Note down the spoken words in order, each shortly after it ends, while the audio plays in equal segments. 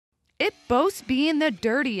It boasts being the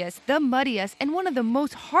dirtiest, the muddiest, and one of the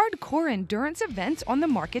most hardcore endurance events on the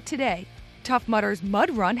market today. Tough Mudder's Mud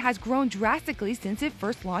Run has grown drastically since it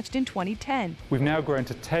first launched in 2010. We've now grown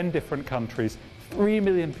to 10 different countries. 3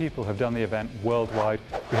 million people have done the event worldwide.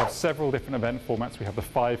 We have several different event formats. We have the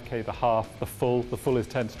 5K, the half, the full. The full is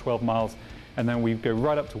 10 to 12 miles. And then we go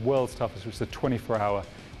right up to World's Toughest, which is a 24-hour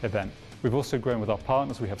event. We've also grown with our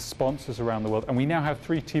partners. We have sponsors around the world, and we now have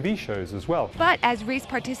 3 TV shows as well. But as race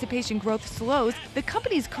participation growth slows, the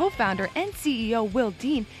company's co-founder and CEO Will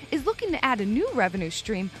Dean is looking to add a new revenue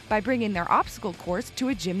stream by bringing their obstacle course to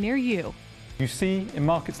a gym near you. You see in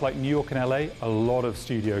markets like New York and LA, a lot of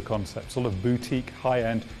studio concepts, a lot of boutique,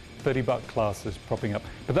 high-end, $30 classes popping up.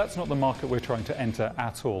 But that's not the market we're trying to enter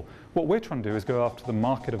at all. What we're trying to do is go after the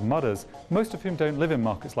market of mudders, most of whom don't live in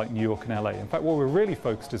markets like New York and LA. In fact, where we're really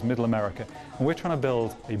focused is Middle America. And we're trying to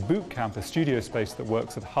build a boot camp, a studio space that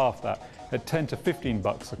works at half that, at 10 to 15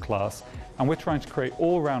 bucks a class. And we're trying to create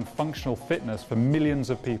all-round functional fitness for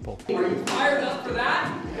millions of people. Are you fired up for that?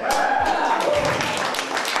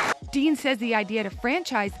 Dean says the idea to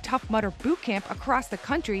franchise Tough Mudder Boot Camp across the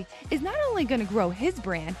country is not only going to grow his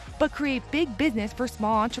brand, but create big business for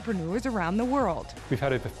small entrepreneurs around the world. We've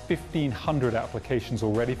had over 1,500 applications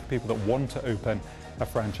already for people that want to open a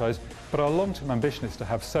franchise, but our long-term ambition is to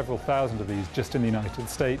have several thousand of these just in the United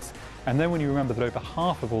States. And then when you remember that over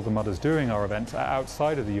half of all the mudders doing our events are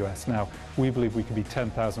outside of the US now, we believe we can be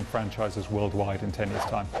 10,000 franchises worldwide in 10 years'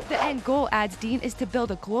 time. The end goal, adds Dean, is to build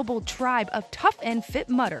a global tribe of tough and fit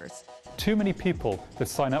mudders. Too many people that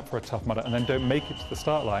sign up for a Tough Mudder and then don't make it to the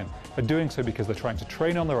start line are doing so because they're trying to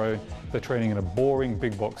train on their own, they're training in a boring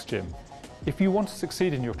big box gym. If you want to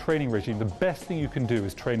succeed in your training regime, the best thing you can do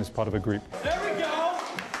is train as part of a group. There we go!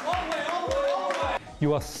 All the way, all the way, all the way!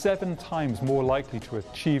 You are 7 times more likely to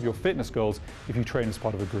achieve your fitness goals if you train as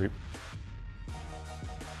part of a group.